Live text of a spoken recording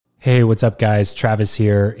Hey, what's up, guys? Travis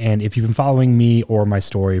here. And if you've been following me or my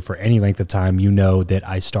story for any length of time, you know that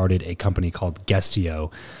I started a company called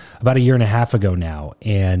Guestio about a year and a half ago now.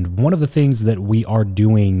 And one of the things that we are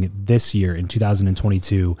doing this year in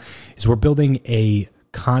 2022 is we're building a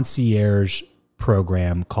concierge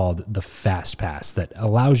program called the Fast Pass that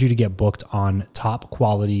allows you to get booked on top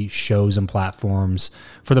quality shows and platforms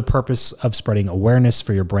for the purpose of spreading awareness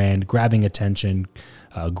for your brand, grabbing attention,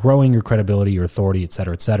 growing your credibility, your authority, et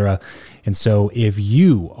cetera, et cetera. And so if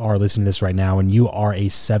you are listening to this right now and you are a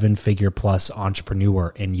 7-figure plus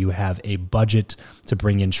entrepreneur and you have a budget to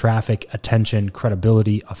bring in traffic, attention,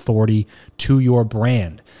 credibility, authority to your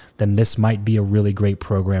brand, then this might be a really great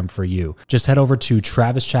program for you. Just head over to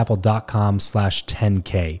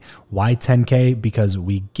travischappell.com/10K. Why 10K? Because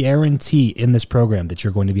we guarantee in this program that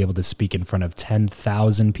you're going to be able to speak in front of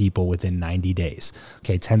 10,000 people within 90 days.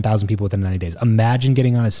 Okay, 10,000 people within 90 days. Imagine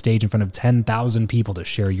getting on a stage in front of 10,000 people to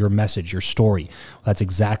share your message, your story. Well, that's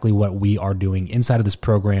exactly what we are doing inside of this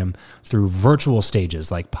program through virtual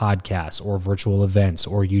stages like podcasts or virtual events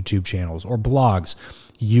or YouTube channels or blogs.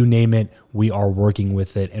 You name it, we are working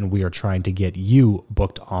with it, and we are trying to get you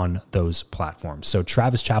booked on those platforms. So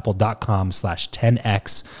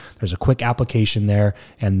travischappell.com/10X. There's a quick application there,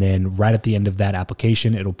 and then right at the end of that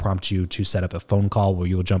application, it'll prompt you to set up a phone call where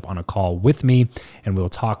you will jump on a call with me, and we'll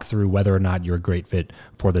talk through whether or not you're a great fit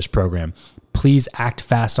for this program. Please act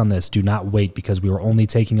fast on this. Do not wait, because we are only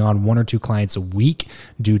taking on 1 or 2 clients a week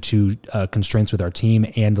due to constraints with our team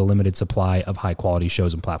and the limited supply of high quality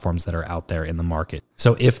shows and platforms that are out there in the market.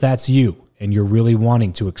 So if that's you and you're really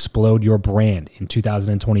wanting to explode your brand in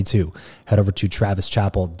 2022, head over to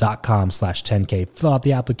travischappell.com/10K, fill out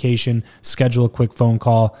the application, schedule a quick phone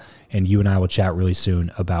call, and you and I will chat really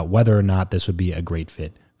soon about whether or not this would be a great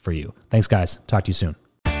fit for you. Thanks, guys. Talk to you soon.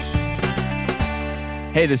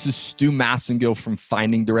 Hey, this is Stu Massengill from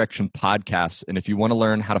Finding Direction Podcast. And if you want to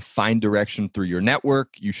learn how to find direction through your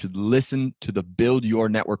network, you should listen to the Build Your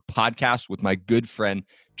Network podcast with my good friend,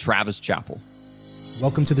 Travis Chappell.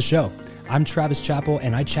 Welcome to the show. I'm Travis Chappell,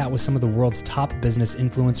 and I chat with some of the world's top business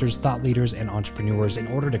influencers, thought leaders, and entrepreneurs in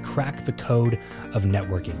order to crack the code of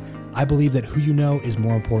networking. I believe that who you know is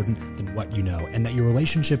more important than what you know, and that your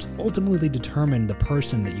relationships ultimately determine the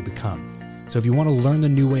person that you become. So if you want to learn the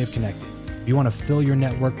new way of connecting, if you want to fill your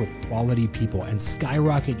network with quality people and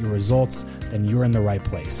skyrocket your results, then you're in the right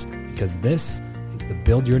place, because this is the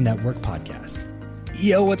Build Your Network podcast.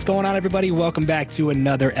 Yo, what's going on, everybody? Welcome back to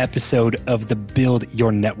another episode of the Build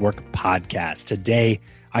Your Network podcast. Today,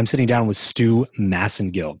 I'm sitting down with Stu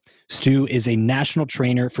Massengill. Stu is a national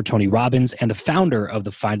trainer for Tony Robbins and the founder of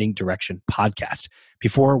the Finding Direction podcast.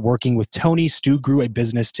 Before working with Tony, Stu grew a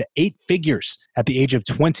business to 8 figures at the age of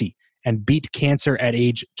 20 and beat cancer at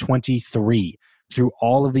age 23. Through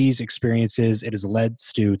all of these experiences, it has led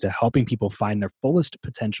Stu to helping people find their fullest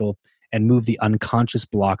potential and move the unconscious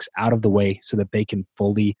blocks out of the way so that they can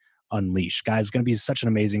fully unleash. Guys, it's going to be such an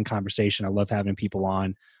amazing conversation. I love having people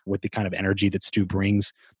on with the kind of energy that Stu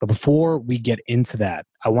brings. But before we get into that,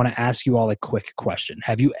 I want to ask you all a quick question.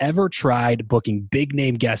 Have you ever tried booking big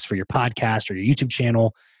name guests for your podcast or your YouTube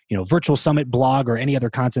channel, virtual summit, blog, or any other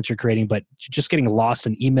content you're creating, but you're just getting lost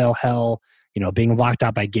in email hell, being locked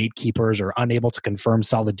out by gatekeepers or unable to confirm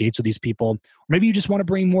solid dates with these people? Or maybe you just want to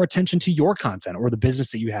bring more attention to your content or the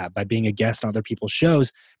business that you have by being a guest on other people's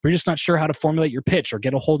shows, but you're just not sure how to formulate your pitch or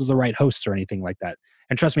get a hold of the right hosts or anything like that.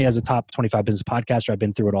 And trust me, as a top 25 business podcaster, I've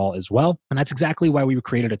been through it all as well. And that's exactly why we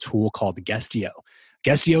created a tool called Guestio.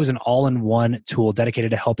 Guestio is an all-in-one tool dedicated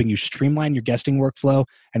to helping you streamline your guesting workflow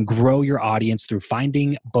and grow your audience through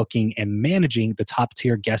finding, booking, and managing the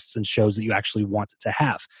top-tier guests and shows that you actually want to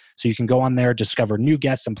have. So you can go on there, discover new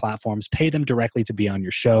guests and platforms, pay them directly to be on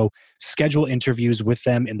your show, schedule interviews with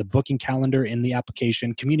them in the booking calendar in the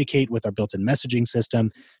application, communicate with our built-in messaging system,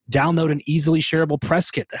 download an easily shareable press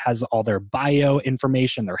kit that has all their bio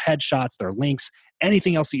information, their headshots, their links,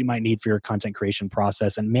 anything else that you might need for your content creation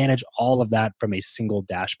process, and manage all of that from a single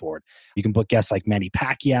dashboard. You can book guests like Manny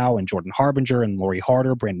Pacquiao and Jordan Harbinger and Lori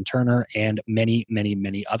Harder, Brandon Turner, and many, many,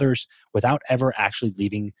 many others without ever actually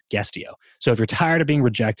leaving Guestio. So if you're tired of being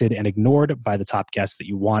rejected and ignored by the top guests that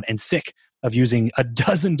you want and sick of using a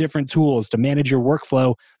dozen different tools to manage your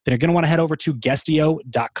workflow, then you're going to want to head over to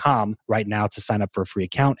Guestio.com right now to sign up for a free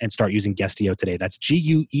account and start using Guestio today. That's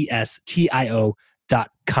Guestio.com.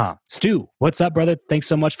 Stu, what's up, brother? Thanks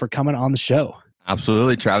so much for coming on the show.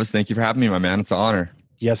 Absolutely, Travis. Thank you for having me, my man. It's an honor.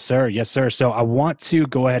 Yes, sir. Yes, sir. So I want to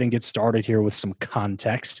go ahead and get started here with some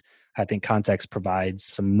context. I think context provides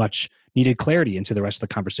some much needed clarity into the rest of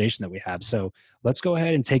the conversation that we have. So let's go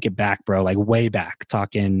ahead and take it back, bro, like way back,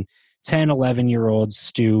 talking 10, 11-year-old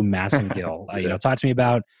Stu Massengill. Talk to me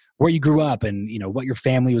about where you grew up and, what your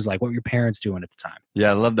family was like, what were your parents doing at the time?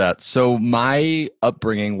 Yeah, I love that. So my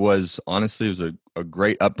upbringing was honestly, it was a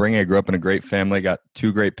great upbringing. I grew up in a great family, got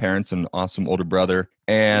two great parents and an awesome older brother.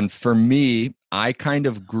 And for me, I kind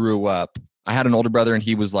of grew up, I had an older brother and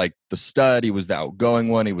he was like the stud. He was the outgoing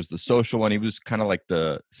one. He was the social one. He was kind of like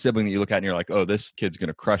the sibling that you look at and you're like, oh, this kid's going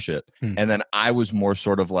to crush it. And then I was more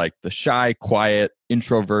sort of like the shy, quiet,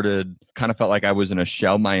 introverted, kind of felt like I was in a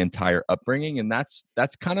shell my entire upbringing. And that's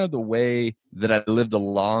kind of the way that I lived a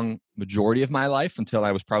long majority of my life until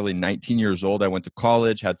I was probably 19 years old. I went to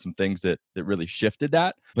college, had some things that really shifted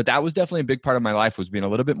that. But that was definitely a big part of my life, was being a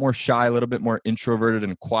little bit more shy, a little bit more introverted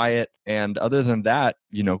and quiet. And other than that,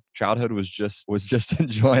 childhood was just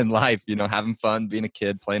enjoying life, having fun, being a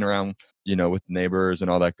kid, playing around, with neighbors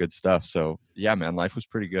and all that good stuff. So yeah, man, life was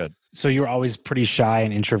pretty good. So you were always pretty shy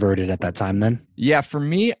and introverted at that time then? Yeah, for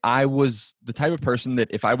me, I was the type of person that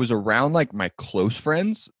if I was around like my close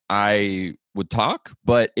friends, I would talk.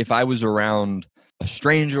 But if I was around a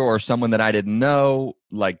stranger or someone that I didn't know,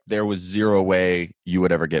 like there was zero way you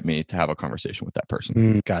would ever get me to have a conversation with that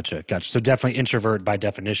person. Gotcha. So definitely introvert by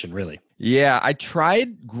definition, really. Yeah, I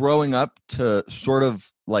tried growing up to sort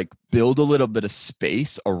of like build a little bit of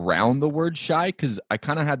space around the word shy, because I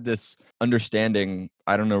kind of had this understanding,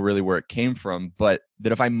 I don't know really where it came from, but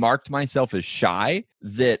that if I marked myself as shy,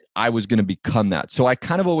 that I was going to become that. So I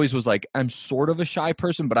kind of always was like, I'm sort of a shy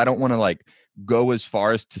person, but I don't want to like go as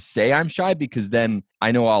far as to say I'm shy, because then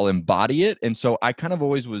I know I'll embody it. And so I kind of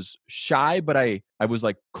always was shy, but I was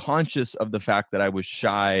like conscious of the fact that I was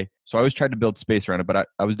shy. So I always tried to build space around it, but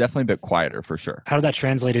I was definitely a bit quieter for sure. How did that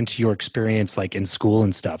translate into your experience like in school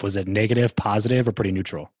and stuff? Was it negative, positive, or pretty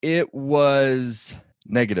neutral? It was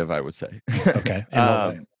negative, I would say. Okay.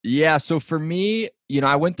 Yeah. So for me,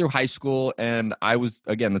 I went through high school and I was,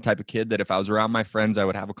 again, the type of kid that if I was around my friends, I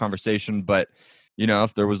would have a conversation. But,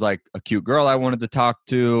 if there was like a cute girl I wanted to talk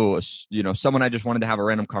to, someone I just wanted to have a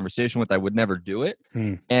random conversation with, I would never do it.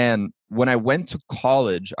 And when I went to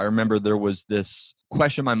college, I remember there was this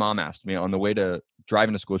question my mom asked me on the way to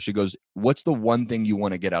driving to school. She goes, what's the one thing you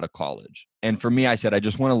want to get out of college? And for me, I said, I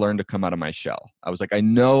just want to learn to come out of my shell. I was like, I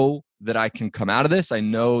know that I can come out of this. I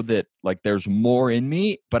know that like there's more in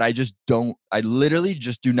me, but I literally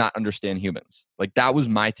just do not understand humans. Like that was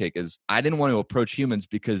my take, is I didn't want to approach humans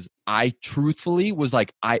because I truthfully was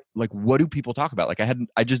like, what do people talk about? Like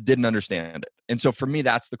I just didn't understand it. And so for me,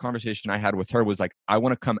 that's the conversation I had with her, was like, I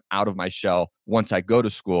want to come out of my shell once I go to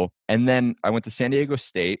school. And then I went to San Diego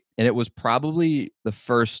State, and it was probably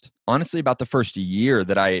about the first year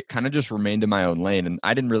that I kind of just remained in my own lane. And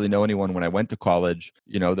I didn't really know anyone when I went to college.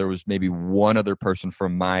 There was maybe one other person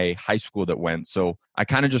from my high school that went. So I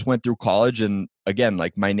kind of just went through college. And again,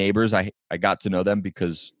 like my neighbors, I got to know them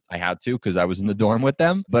because I had to, because I was in the dorm with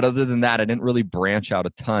them. But other than that, I didn't really branch out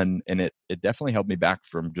a ton. And it definitely held me back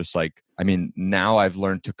from just like, now I've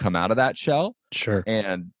learned to come out of that shell. Sure.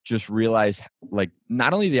 And just realize like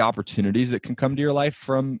not only the opportunities that can come to your life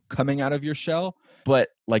from coming out of your shell, but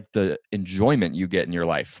like the enjoyment you get in your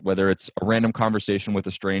life, whether it's a random conversation with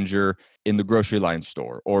a stranger in the grocery line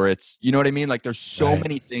store, or it's, you know what I mean? Like there's so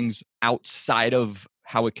many things outside of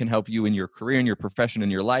how it can help you in your career, in your profession,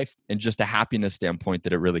 in your life, and just a happiness standpoint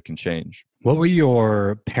that it really can change. What were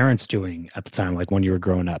your parents doing at the time, like when you were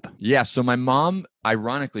growing up? Yeah. So my mom,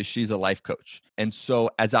 ironically, she's a life coach. And so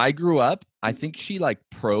as I grew up, I think she like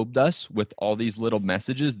probed us with all these little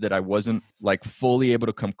messages that I wasn't like fully able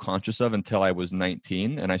to come conscious of until I was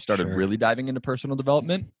 19. And I started really diving into personal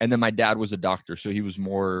development. And then my dad was a doctor. So he was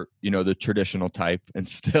more, the traditional type, and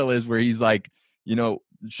still is, where he's like,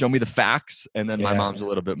 show me the facts. And then my mom's a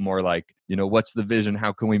little bit more like, what's the vision?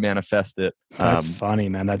 How can we manifest it? That's funny,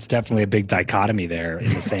 man. That's definitely a big dichotomy there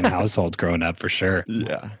in the same household growing up, for sure.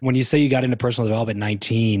 Yeah. When you say you got into personal development at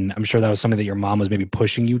 19, I'm sure that was something that your mom was maybe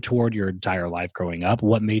pushing you toward your entire life growing up.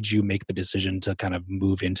 What made you make the decision to kind of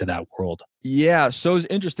move into that world? Yeah. So it's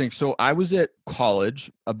interesting. So I was at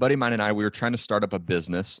college. A buddy of mine and I, we were trying to start up a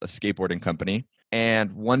business, a skateboarding company.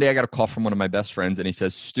 And one day I got a call from one of my best friends, and he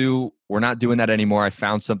says, Stu, we're not doing that anymore. I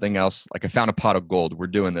found something else. Like I found a pot of gold. We're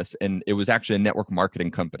doing this. And it was actually a network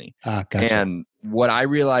marketing company. Gotcha. And what I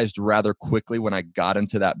realized rather quickly when I got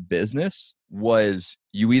into that business was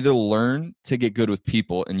you either learn to get good with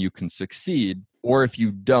people and you can succeed, or if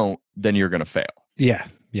you don't, then you're going to fail. Yeah.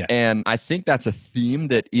 Yeah. And I think that's a theme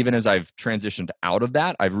that even as I've transitioned out of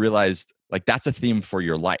that, I've realized like that's a theme for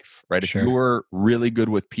your life, right? If Sure. you're really good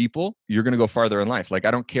with people, you're going to go farther in life. Like,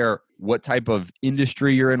 I don't care what type of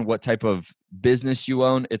industry you're in, what type of business you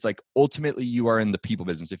own. It's like ultimately you are in the people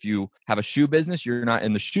business. If you have a shoe business, you're not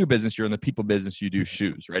in the shoe business, you're in the people business, you do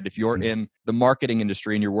shoes, right? If you're in the marketing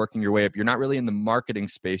industry and you're working your way up, you're not really in the marketing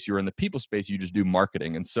space, you're in the people space, you just do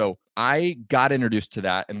marketing. And so I got introduced to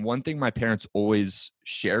that. And one thing my parents always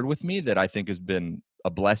shared with me that I think has been a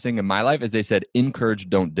blessing in my life is they said, encourage,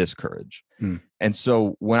 don't discourage. And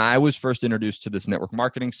so when I was first introduced to this network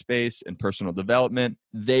marketing space and personal development,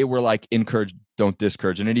 they were like, encourage, don't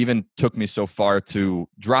discourage. And it even took me so far to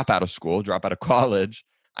drop out of school, drop out of college.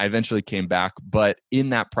 I eventually came back. But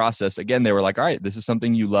in that process, again, they were like, all right, this is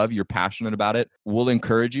something you love. You're passionate about it. We'll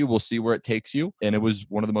encourage you. We'll see where it takes you. And it was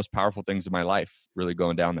one of the most powerful things in my life, really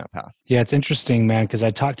going down that path. Yeah, it's interesting, man, because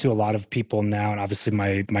I talk to a lot of people now, and obviously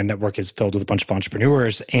my network is filled with a bunch of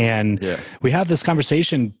entrepreneurs. And we have this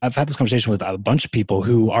conversation. I've had this conversation with a bunch of people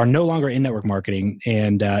who are no longer in network marketing.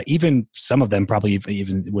 And even some of them probably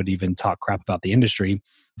would talk crap about the industry.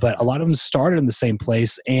 But a lot of them started in the same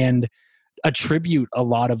place and attribute a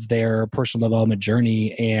lot of their personal development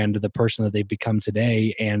journey and the person that they've become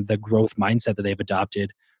today and the growth mindset that they've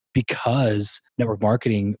adopted because network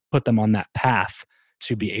marketing put them on that path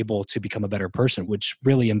to be able to become a better person, which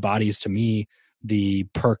really embodies to me the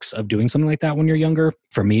perks of doing something like that when you're younger.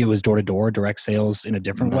 For me, it was door-to-door, direct sales in a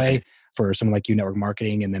different way. For someone like you, network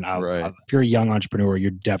marketing. And then if you're a young entrepreneur,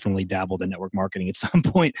 you're definitely dabbled in network marketing at some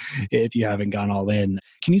point if you haven't gone all in.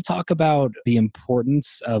 Can you talk about the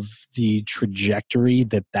importance of the trajectory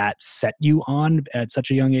that set you on at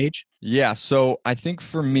such a young age? Yeah. So I think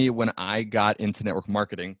for me, when I got into network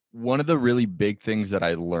marketing, one of the really big things that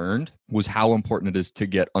I learned was how important it is to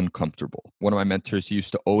get uncomfortable. One of my mentors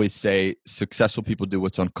used to always say, successful people do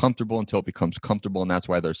what's uncomfortable until it becomes comfortable, and that's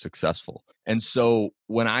why they're successful. And so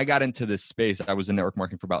when I got into this space, I was in network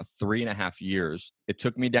marketing for about 3.5 years. It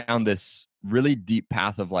took me down this really deep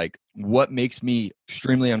path of like, what makes me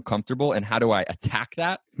extremely uncomfortable and how do I attack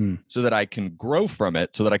that so that I can grow from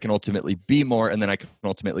it, so that I can ultimately be more, and then I can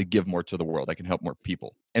ultimately give more to the world. I can help more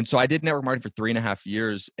people. And so I did network marketing for 3.5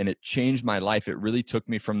 years, and it changed my life. It really took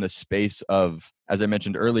me from the space of, as I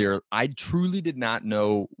mentioned earlier, I truly did not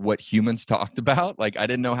know what humans talked about. Like, I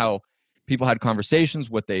didn't know how people had conversations,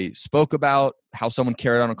 what they spoke about, how someone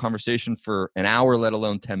carried on a conversation for an hour, let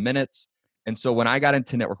alone 10 minutes. And so when I got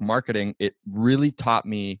into network marketing, it really taught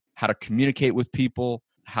me how to communicate with people,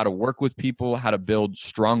 how to work with people, how to build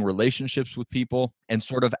strong relationships with people. And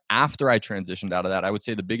sort of after I transitioned out of that, I would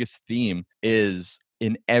say the biggest theme is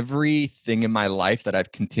in everything in my life that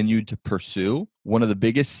I've continued to pursue, one of the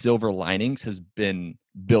biggest silver linings has been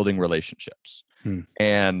building relationships.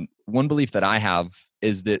 And one belief that I have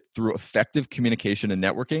is that through effective communication and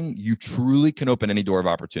networking, you truly can open any door of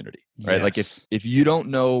opportunity, right? Like if you don't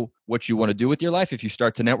know what you want to do with your life, if you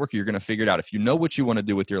start to network, you're going to figure it out. If you know what you want to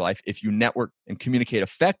do with your life, if you network and communicate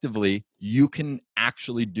effectively, you can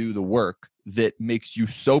actually do the work that makes you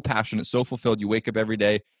so passionate, so fulfilled. You wake up every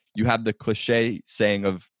day. You have the cliche saying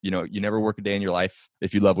of, you never work a day in your life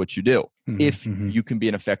if you love what you do, if you can be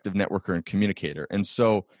an effective networker and communicator. And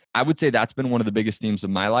so I would say that's been one of the biggest themes of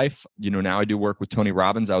my life. Now I do work with Tony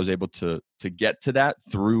Robbins. I was able to get to that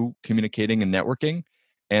through communicating and networking.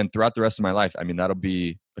 And throughout the rest of my life, I mean, that'll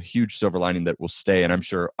be a huge silver lining that will stay. And I'm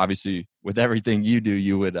sure, obviously, with everything you do,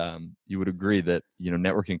 you would agree that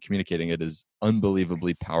networking and communicating, it is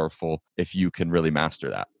unbelievably powerful if you can really master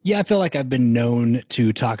that. Yeah, I feel like I've been known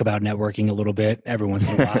to talk about networking a little bit every once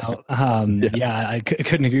in a while. I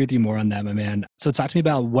couldn't agree with you more on that, my man. So talk to me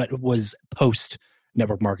about what was post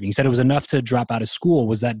network marketing. You said it was enough to drop out of school.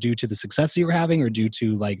 Was that due to the success that you were having, or due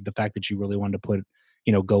to like the fact that you really wanted to put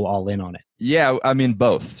go all in on it? Yeah, I mean,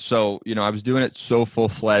 both. So, I was doing it so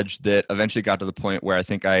full-fledged that eventually got to the point where I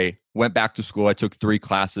think I went back to school. I took 3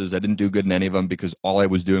 classes. I didn't do good in any of them because all I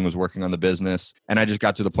was doing was working on the business. And I just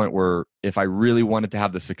got to the point where if I really wanted to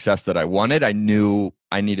have the success that I wanted, I knew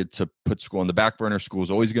I needed to put school on the back burner. School is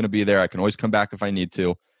always going to be there. I can always come back if I need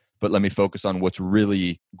to, but let me focus on what's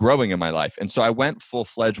really growing in my life. And so I went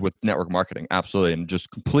full-fledged with network marketing, absolutely, and just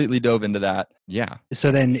completely dove into that. Yeah.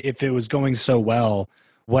 So then if it was going so well,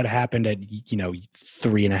 what happened at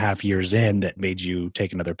 3.5 years in that made you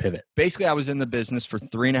take another pivot? Basically, I was in the business for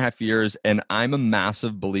 3.5 years, and I'm a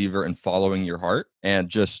massive believer in following your heart and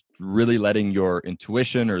just really letting your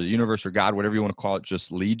intuition or the universe or God, whatever you want to call it,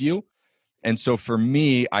 just lead you. And so for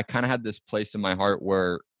me, I kind of had this place in my heart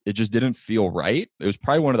where it just didn't feel right. It was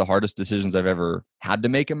probably one of the hardest decisions I've ever had to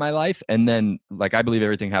make in my life. And then, I believe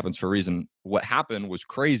everything happens for a reason. What happened was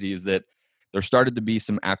crazy is that there started to be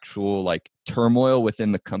some actual like turmoil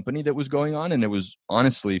within the company that was going on. And it was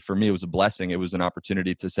honestly, for me, it was a blessing. It was an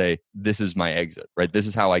opportunity to say, this is my exit, right? This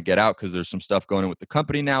is how I get out, because there's some stuff going on with the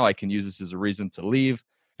company now. I can use this as a reason to leave.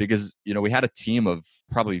 Because, we had a team of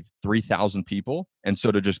probably 3,000 people. And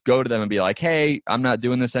so to just go to them and be like, hey, I'm not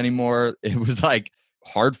doing this anymore. It was like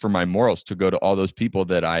hard for my morals to go to all those people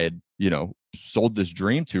that I had, sold this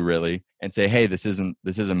dream to, really, and say, hey, this isn't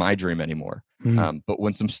my dream anymore. But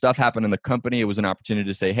when some stuff happened in the company, it was an opportunity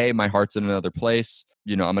to say, hey, my heart's in another place.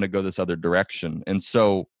 I'm going to go this other direction. And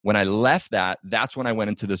so when I left that's when I went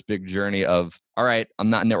into this big journey of, all right, I'm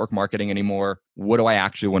not in network marketing anymore. What do I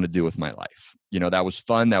actually want to do with my life? That was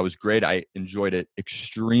fun. That was great. I enjoyed it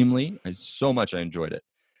extremely. So much I enjoyed it.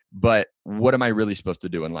 But what am I really supposed to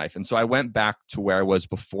do in life? And so I went back to where I was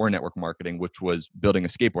before network marketing, which was building a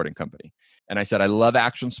skateboarding company. And I said, I love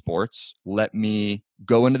action sports. Let me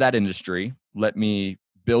go into that industry. Let me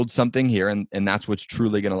build something here. And that's what's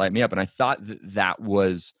truly going to light me up. And I thought that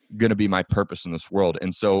was going to be my purpose in this world.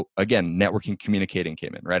 And so again, networking, communicating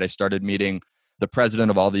came in, right? I started meeting the president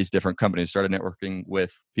of all these different companies, started networking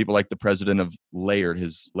with people like the president of Laird.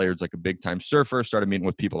 Laird's like a big time surfer. Started meeting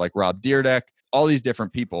with people like Rob Deerdeck, all these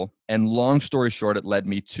different people. And long story short, it led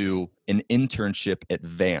me to an internship at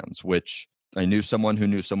Vans, which I knew someone who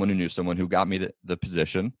knew someone who knew someone who got me the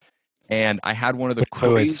position. And I had one of the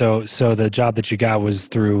crazy... So the job that you got was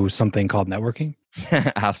through something called networking?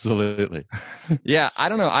 Absolutely. Yeah. I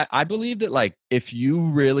don't know. I believe that like, if you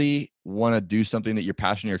really want to do something that you're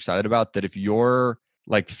passionate, you're excited about, that if you're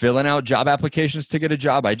like filling out job applications to get a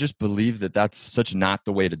job, I just believe that that's such not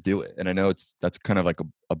the way to do it. And I know that's kind of like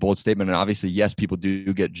a bold statement. And obviously, yes, people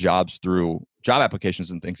do get jobs through job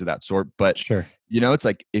applications and things of that sort. But sure, it's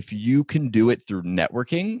like, if you can do it through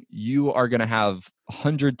networking, you are going to have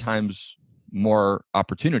 100 times more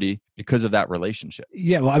opportunity because of that relationship.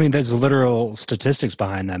 Yeah. Well, I mean, there's literal statistics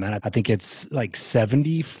behind that, man. I think it's like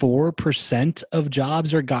 74% of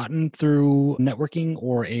jobs are gotten through networking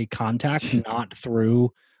or a contact, not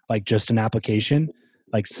through like just an application.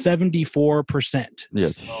 Like 74%. Yeah,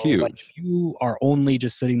 it's huge. Like, if you are only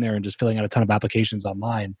just sitting there and just filling out a ton of applications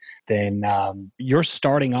online, then you're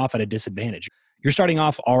starting off at a disadvantage. You're starting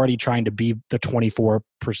off already trying to be the 24%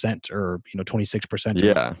 or 26%.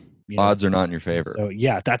 Yeah. Odds are not in your favor. So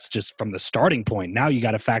yeah, that's just from the starting point. Now you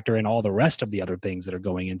got to factor in all the rest of the other things that are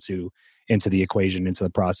going into the equation, into the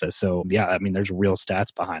process. So yeah, I mean, there's real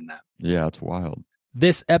stats behind that. Yeah, it's wild.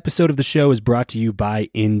 This episode of the show is brought to you by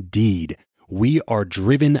Indeed. We are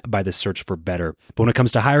driven by the search for better. But when it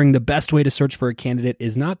comes to hiring, the best way to search for a candidate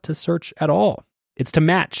is not to search at all. It's to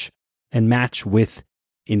match, and match with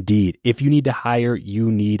Indeed. If you need to hire,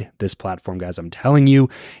 you need this platform, guys. I'm telling you,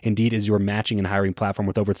 Indeed is your matching and hiring platform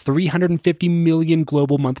with over 350 million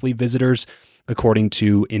global monthly visitors, according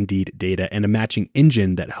to Indeed data, and a matching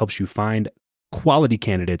engine that helps you find quality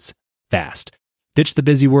candidates fast. Ditch the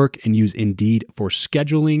busy work and use Indeed for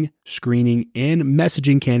scheduling, screening, and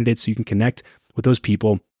messaging candidates so you can connect with those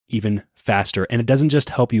people even faster. And it doesn't just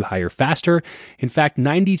help you hire faster. In fact,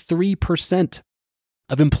 93%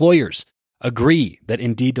 of employers agree that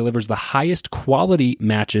Indeed delivers the highest quality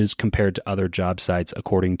matches compared to other job sites,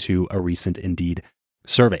 according to a recent Indeed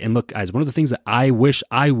survey. And look, guys, one of the things that I wish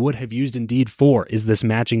I would have used Indeed for is this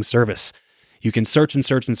matching service. You can search and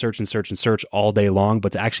search and search and search and search all day long,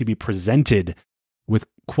 but to actually be presented with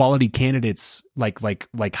quality candidates, like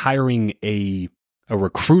hiring a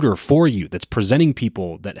recruiter for you that's presenting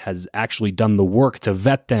people that has actually done the work to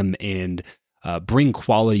vet them and bring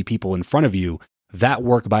quality people in front of you. That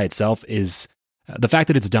work by itself is the fact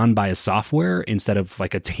that it's done by a software instead of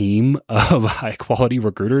like a team of high quality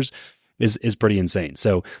recruiters is pretty insane.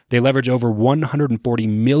 So they leverage over 140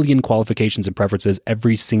 million qualifications and preferences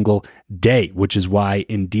every single day, which is why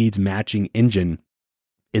Indeed's matching engine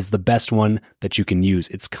is the best one that you can use.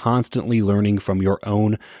 It's constantly learning from your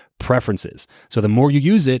own preferences. So the more you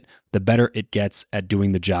use it, the better it gets at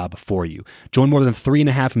doing the job for you. Join more than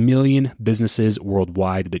 3.5 million businesses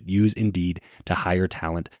worldwide that use Indeed to hire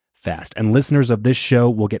talent fast. And listeners of this show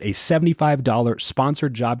will get a $75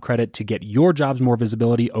 sponsored job credit to get your jobs more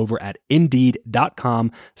visibility over at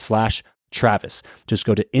Indeed.com/Travis. Just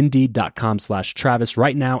go to Indeed.com/Travis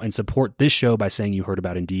right now and support this show by saying you heard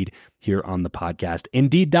about Indeed here on the podcast.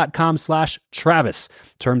 Indeed.com/Travis.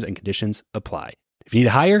 Terms and conditions apply. If you need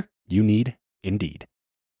to hire, you need Indeed.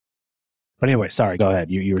 But anyway, sorry, go ahead.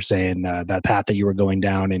 You were saying that path that you were going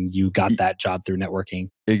down and you got that job through networking.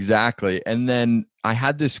 Exactly. And then I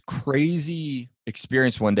had this crazy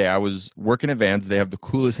experience one day. I was working at Vans. They have the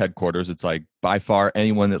coolest headquarters. It's like by far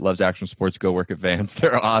anyone that loves action sports, go work at Vans.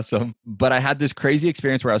 They're awesome. But I had this crazy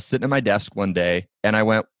experience where I was sitting at my desk one day and I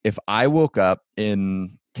went, if I woke up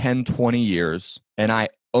in 10, 20 years and I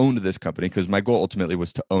owned this company, because my goal ultimately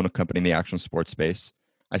was to own a company in the action sports space,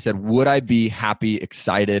 I said, would I be happy,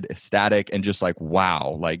 excited, ecstatic, and just like,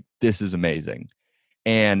 wow, like this is amazing.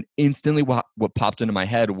 And instantly what popped into my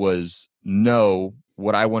head was, no,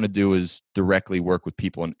 what I want to do is directly work with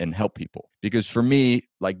people and help people. Because for me,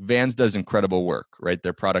 like Vans does incredible work, right?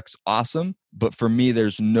 Their product's awesome. But for me,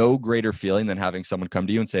 there's no greater feeling than having someone come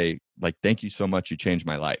to you and say, like, thank you so much. You changed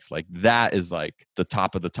my life. Like that is like the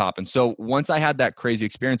top of the top. And so once I had that crazy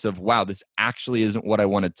experience of, wow, this actually isn't what I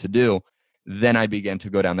wanted to do, then I began to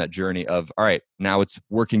go down that journey of, all right, now it's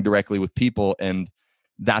working directly with people. And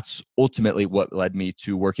that's ultimately what led me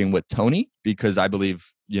to working with Tony, because I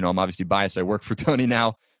believe, I'm obviously biased. I work for Tony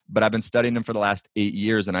now, but I've been studying him for the last 8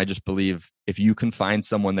 years. And I just believe if you can find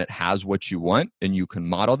someone that has what you want and you can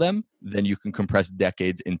model them, then you can compress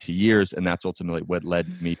decades into years. And that's ultimately what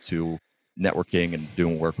led me to networking and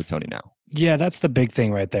doing work with Tony now. Yeah, that's the big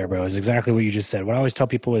thing right there, bro, is exactly what you just said. What I always tell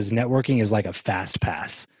people is networking is like a fast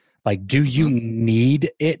pass. Like, do you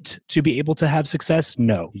need it to be able to have success?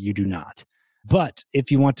 No, you do not. But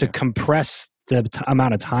if you want to compress the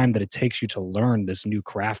amount of time that it takes you to learn this new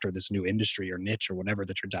craft or this new industry or niche or whatever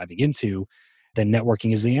that you're diving into, then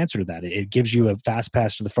networking is the answer to that. It gives you a fast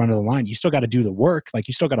pass to the front of the line. You still got to do the work. Like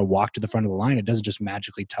you still got to walk to the front of the line. It doesn't just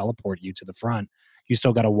magically teleport you to the front. You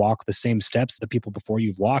still got to walk the same steps the people before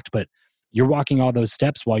you've walked, but you're walking all those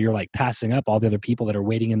steps while you're like passing up all the other people that are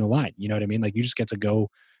waiting in the line. You know what I mean? Like you just get to go,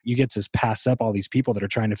 you get to pass up all these people that are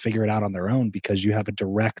trying to figure it out on their own because you have a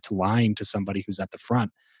direct line to somebody who's at the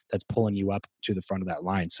front that's pulling you up to the front of that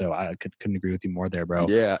line. So I couldn't agree with you more there, bro.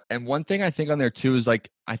 Yeah. And one thing I think on there too is like,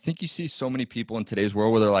 I think you see so many people in today's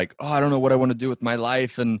world where they're like, oh, I don't know what I want to do with my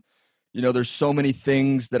life. And, there's so many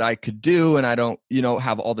things that I could do and I don't,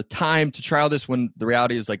 have all the time to try all this, when the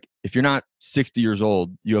reality is like, if you're not 60 years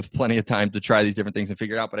old, you have plenty of time to try these different things and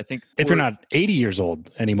figure it out. But I think if you're not 80 years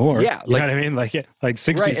old anymore, yeah, you know what I mean? Like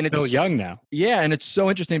 60 right, is still young now. Yeah. And it's so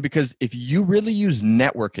interesting because if you really use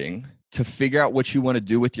networking to figure out what you want to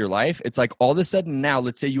do with your life, it's like all of a sudden now,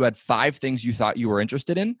 let's say you had 5 things you thought you were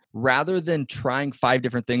interested in, rather than trying 5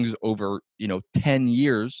 different things over, 10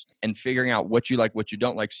 years and figuring out what you like, what you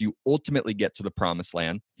don't like. So you ultimately get to the promised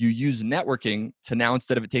land. You use networking to now,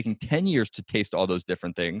 instead of it taking 10 years to taste all those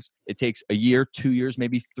different things, it takes a year, 2 years,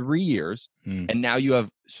 maybe 3 years. And now you have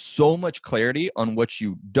so much clarity on what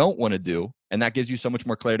you don't want to do. And that gives you so much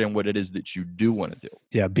more clarity on what it is that you do want to do.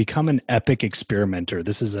 Yeah, become an epic experimenter.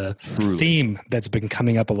 This is a theme that's been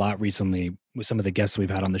coming up a lot recently with some of the guests we've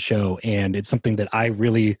had on the show. And it's something that I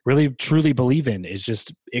really, really, truly believe in, is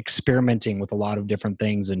just experimenting with a lot of different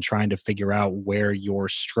things and trying to figure out where your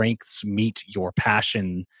strengths meet your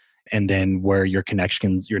passion, and then where your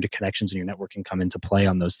connections and your networking come into play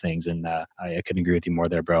on those things. And I couldn't agree with you more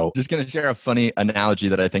there, bro. Just going to share a funny analogy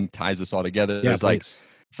that I think ties this all together. Yeah, it's like,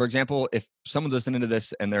 for example, if someone's listening to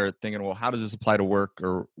this and they're thinking, well, how does this apply to work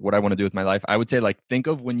or what I want to do with my life? I would say, like, think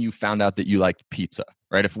of when you found out that you liked pizza,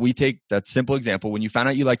 right? If we take that simple example, when you found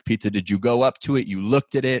out you liked pizza, did you go up to it? You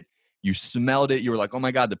looked at it, you smelled it. You were like, oh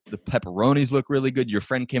my God, the pepperonis look really good. Your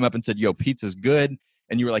friend came up and said, yo, pizza's good.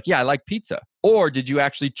 And you were like, yeah, I like pizza. Or did you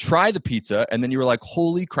actually try the pizza and then you were like,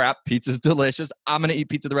 holy crap, pizza's delicious. I'm going to eat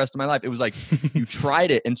pizza the rest of my life. It was like you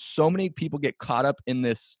tried it. And so many people get caught up in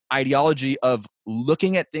this ideology of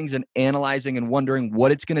looking at things and analyzing and wondering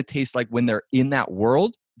what it's going to taste like when they're in that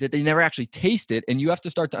world, that they never actually taste it. And you have to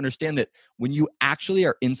start to understand that when you actually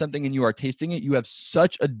are in something and you are tasting it, you have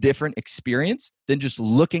such a different experience than just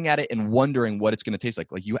looking at it and wondering what it's going to taste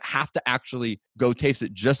like. Like, you have to actually go taste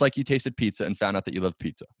it, just like you tasted pizza and found out that you love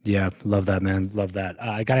pizza. Yeah. Love that, man. Love that.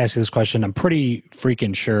 I got to ask you this question. I'm pretty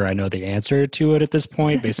freaking sure I know the answer to it at this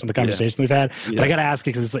point based on the conversation we've had, but I got to ask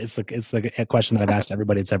it because it's the question that I've asked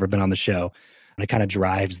everybody that's ever been on the show. And it kind of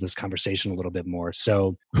drives this conversation a little bit more.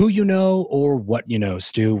 So who you know or what you know,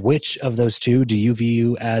 Stu, which of those two do you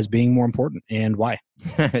view as being more important and why?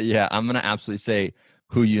 Yeah, I'm going to absolutely say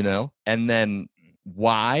who you know. And then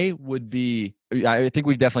why would be, I think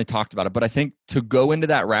we've definitely talked about it, but I think to go into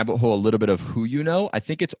that rabbit hole a little bit of who you know, I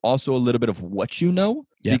think it's also a little bit of what you know.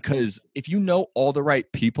 Yeah. Because if you know all the right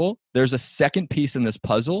people, there's a second piece in this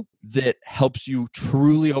puzzle that helps you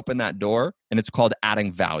truly open that door, and it's called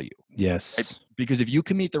adding value. Yes. Right? Because if you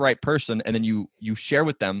can meet the right person and then you share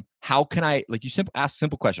with them, how can I, like, you ask a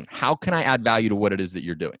simple question, how can I add value to what it is that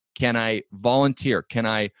you're doing? Can I volunteer? Can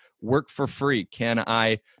I work for free? Can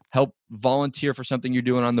I help volunteer for something you're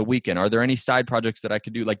doing on the weekend. Are there any side projects that I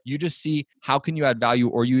could do? Like, you just see how can you add value,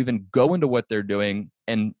 or you even go into what they're doing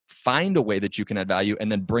and find a way that you can add value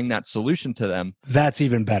and then bring that solution to them. That's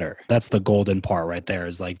even better. That's the golden part right there,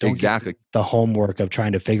 is like, don't Exactly. get the homework of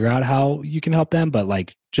trying to figure out how you can help them, but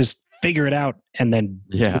like just figure it out and then,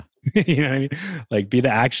 Yeah. you know what I mean? Like, be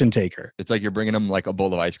the action taker. It's like you're bringing them like a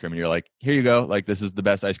bowl of ice cream and you're like, here you go. Like, this is the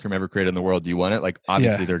best ice cream ever created in the world. Do you want it? Like,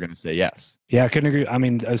 obviously they're going to say yes. Yeah, I couldn't agree. I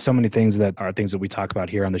mean, so many things that are things that we talk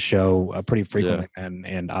about here on the show pretty frequently,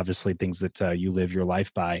 and obviously things that you live your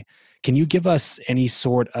life by. Can you give us any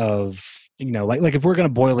sort of, like if we're going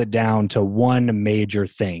to boil it down to one major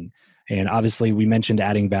thing, and obviously we mentioned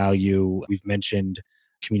adding value, we've mentioned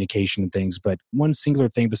communication and things, but one singular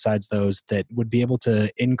thing besides those that would be able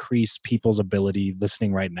to increase people's ability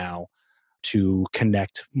listening right now to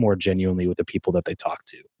connect more genuinely with the people that they talk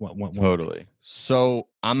to? Totally. So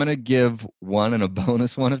I'm going to give one and a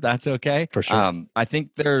bonus one, if that's okay. For sure. I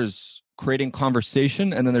think there's creating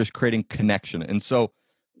conversation and then there's creating connection. And so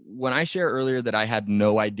when I shared earlier that I had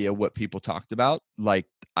no idea what people talked about, like,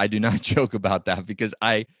 I do not joke about that, because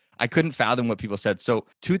I couldn't fathom what people said. So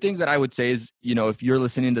two things that I would say is, if you're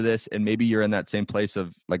listening to this and maybe you're in that same place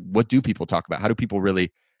of like, what do people talk about? How do people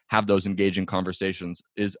really have those engaging conversations?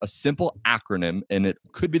 Is a simple acronym, and it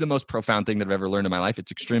could be the most profound thing that I've ever learned in my life.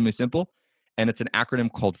 It's extremely simple, and it's an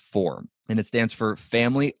acronym called FORM, and it stands for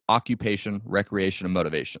Family, Occupation, Recreation, and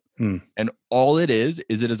Motivation. And all it is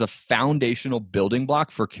it is a foundational building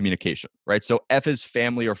block for communication, right? So F is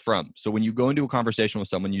family or from. So when you go into a conversation with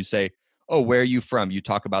someone, you say, oh, where are you from? You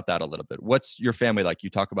talk about that a little bit. What's your family like? You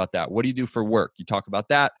talk about that. What do you do for work? You talk about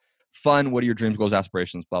that. Fun. What are your dreams, goals,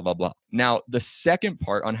 aspirations, blah, blah, blah. Now, the second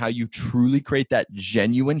part on how you truly create that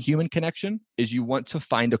genuine human connection is you want to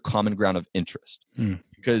find a common ground of interest.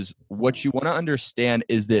 Because what you want to understand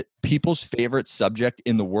is that people's favorite subject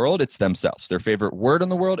in the world, it's themselves. Their favorite word in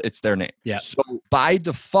the world, it's their name. Yeah. So by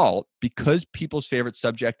default, because people's favorite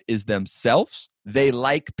subject is themselves, they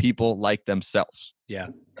like people like themselves. Yeah.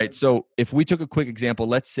 Right. So if we took a quick example,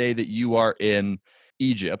 let's say that you are in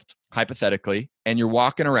Egypt, hypothetically, and you're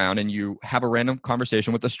walking around and you have a random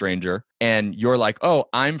conversation with a stranger and you're like, oh,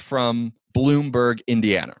 I'm from Bloomberg,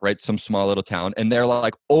 Indiana, right? Some small little town. And they're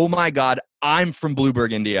like, oh my God, I'm from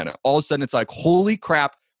Bloomberg, Indiana. All of a sudden it's like, holy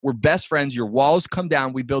crap, we're best friends. Your walls come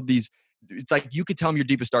down. We build these. It's like you could tell them your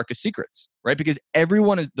deepest, darkest secrets, right? Because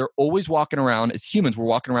they're always walking around. As humans, we're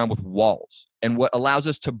walking around with walls. And what allows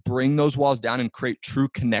us to bring those walls down and create true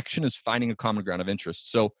connection is finding a common ground of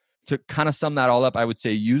interest. So to kind of sum that all up, I would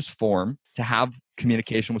say use form to have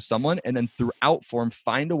communication with someone, and then throughout form,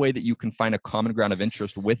 find a way that you can find a common ground of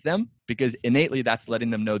interest with them, because innately that's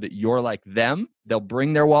letting them know that you're like them. They'll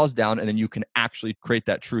bring their walls down, and then you can actually create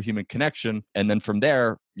that true human connection. And then from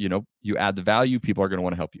there, you add the value, people are going to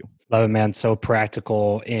want to help you. Love it, man. So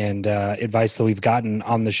practical, and advice that we've gotten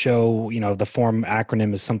on the show. The form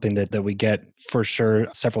acronym is something that we get for sure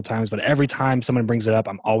several times, but every time someone brings it up,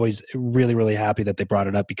 I'm always really, really happy that they brought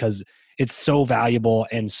it up, because it's so valuable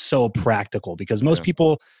and so practical. Because most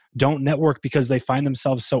people don't network because they find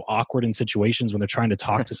themselves so awkward in situations when they're trying to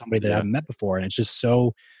talk to somebody they haven't met before. And it's just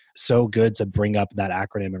so good to bring up that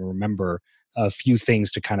acronym and remember a few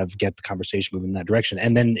things to kind of get the conversation moving in that direction.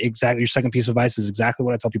 And then exactly your second piece of advice is exactly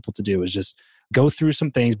what I tell people to do, is just go through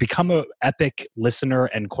some things, become an epic listener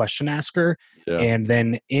and question asker. Yeah. And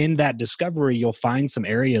then in that discovery, you'll find some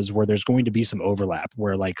areas where there's going to be some overlap,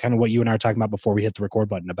 where like kind of what you and I were talking about before we hit the record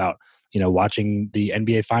button about, watching the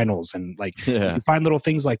NBA finals, and like you find little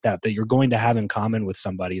things like that you're going to have in common with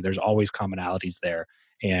somebody. There's always commonalities there.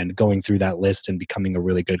 And going through that list and becoming a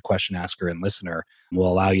really good question asker and listener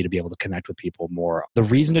will allow you to be able to connect with people more. The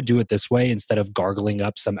reason to do it this way, instead of gargling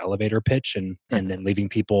up some elevator pitch and then leaving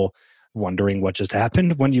people wondering what just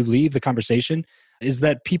happened when you leave the conversation, is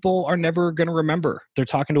that people are never going to remember. They're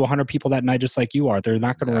talking to 100 people that night just like you are. They're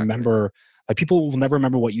not going to remember. Like, people will never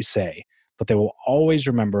remember what you say, but they will always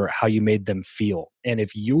remember how you made them feel. And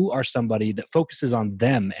if you are somebody that focuses on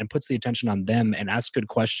them and puts the attention on them and asks good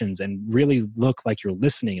questions and really look like you're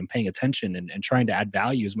listening and paying attention and trying to add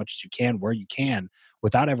value as much as you can where you can,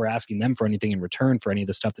 without ever asking them for anything in return for any of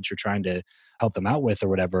the stuff that you're trying to help them out with or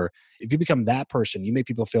whatever, if you become that person, you make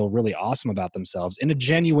people feel really awesome about themselves in a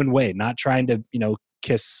genuine way, not trying to,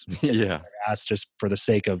 kiss their ass just for the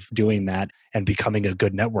sake of doing that and becoming a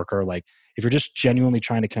good networker. Like, if you're just genuinely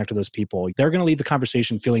trying to connect with those people, they're going to leave the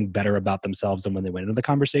conversation feeling better about themselves than when they went into the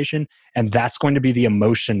conversation. And that's going to be the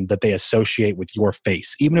emotion that they associate with your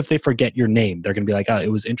face. Even if they forget your name, they're going to be like, oh,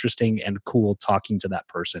 it was interesting and cool talking to that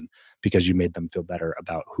person because you made them feel better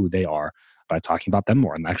about who they are. by talking about them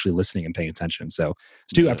more and actually listening and paying attention. So,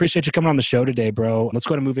 Stu, I appreciate you coming on the show today, bro. Let's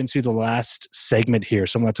go ahead and move into the last segment here.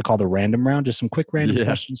 Something I like to call the random round. Just some quick random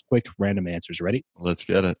questions, quick random answers. Ready? Let's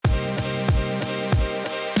get it.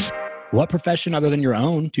 What profession other than your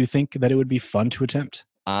own do you think that it would be fun to attempt?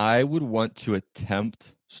 I would want to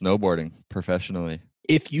attempt snowboarding professionally.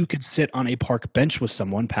 If you could sit on a park bench with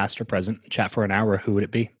someone, past or present, chat for an hour, who would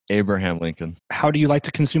it be? Abraham Lincoln. How do you like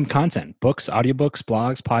to consume content? Books, audiobooks,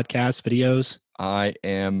 blogs, podcasts, videos? I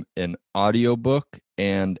am an audiobook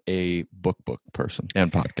and a book person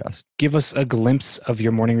and podcast. Give us a glimpse of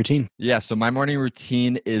your morning routine. Yeah, so my morning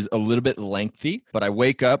routine is a little bit lengthy, but I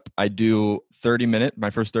wake up, I do 30 minutes. My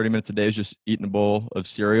first 30 minutes a day is just eating a bowl of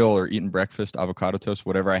cereal or eating breakfast, avocado toast,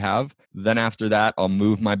 whatever I have. Then after that, I'll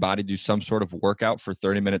move my body, do some sort of workout for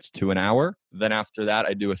 30 minutes to an hour. Then after that,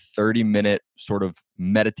 I do a 30-minute sort of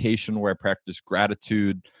meditation where I practice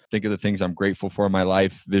gratitude, think of the things I'm grateful for in my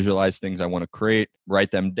life, visualize things I want to create,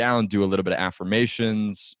 write them down, do a little bit of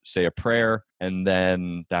affirmations, say a prayer, and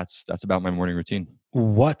then that's about my morning routine.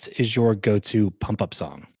 What is your go-to pump-up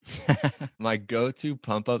song? My go-to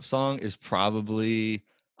pump-up song is probably,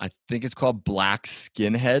 I think it's called Black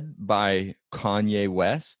Skinhead by Kanye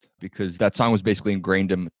West, because that song was basically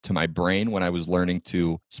ingrained into my brain when I was learning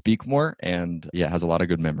to speak more. And yeah, it has a lot of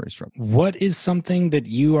good memories from it. What is something that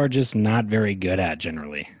you are just not very good at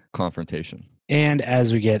generally? Confrontation. And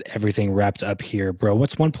as we get everything wrapped up here, bro,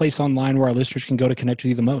 what's one place online where our listeners can go to connect with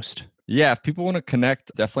you the most? Yeah, if people want to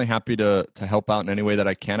connect, definitely happy to help out in any way that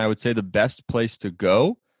I can. I would say the best place to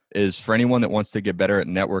go is for anyone that wants to get better at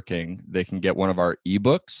networking. They can get one of our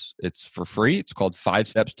ebooks. It's for free. It's called 5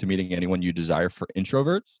 Steps to Meeting Anyone You Desire for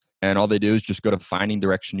Introverts. And all they do is just go to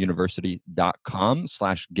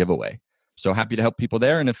findingdirectionuniversity.com/giveaway. So happy to help people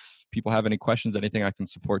there. And if people have any questions, anything I can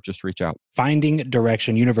support, just reach out.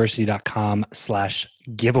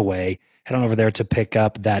 Findingdirectionuniversity.com/giveaway. Head on over there to pick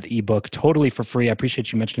up that ebook totally for free. I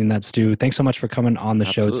appreciate you mentioning that, Stu. Thanks so much for coming on the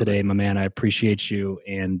show today, my man. I appreciate you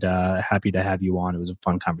and happy to have you on. It was a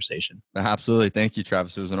fun conversation. Absolutely. Thank you,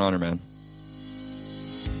 Travis. It was an honor, man.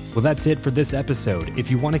 Well, that's it for this episode.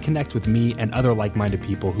 If you want to connect with me and other like-minded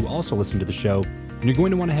people who also listen to the show, then you're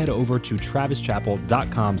going to want to head over to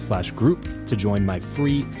travischappell.com/group to join my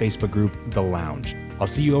free Facebook group, The Lounge. I'll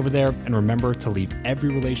see you over there, and remember to leave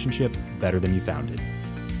every relationship better than you found it.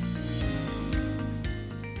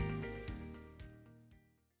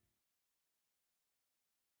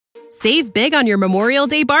 Save big on your Memorial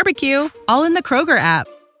Day barbecue, all in the Kroger app.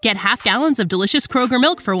 Get half gallons of delicious Kroger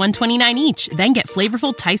milk for $1.29 each. Then get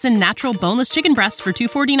flavorful Tyson natural boneless chicken breasts for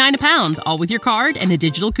 $2.49 a pound, all with your card and a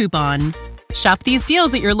digital coupon. Shop these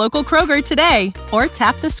deals at your local Kroger today, or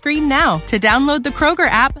tap the screen now to download the Kroger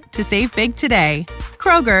app to save big today.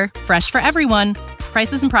 Kroger, fresh for everyone.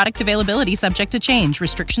 Prices and product availability subject to change.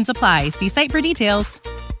 Restrictions apply. See site for details.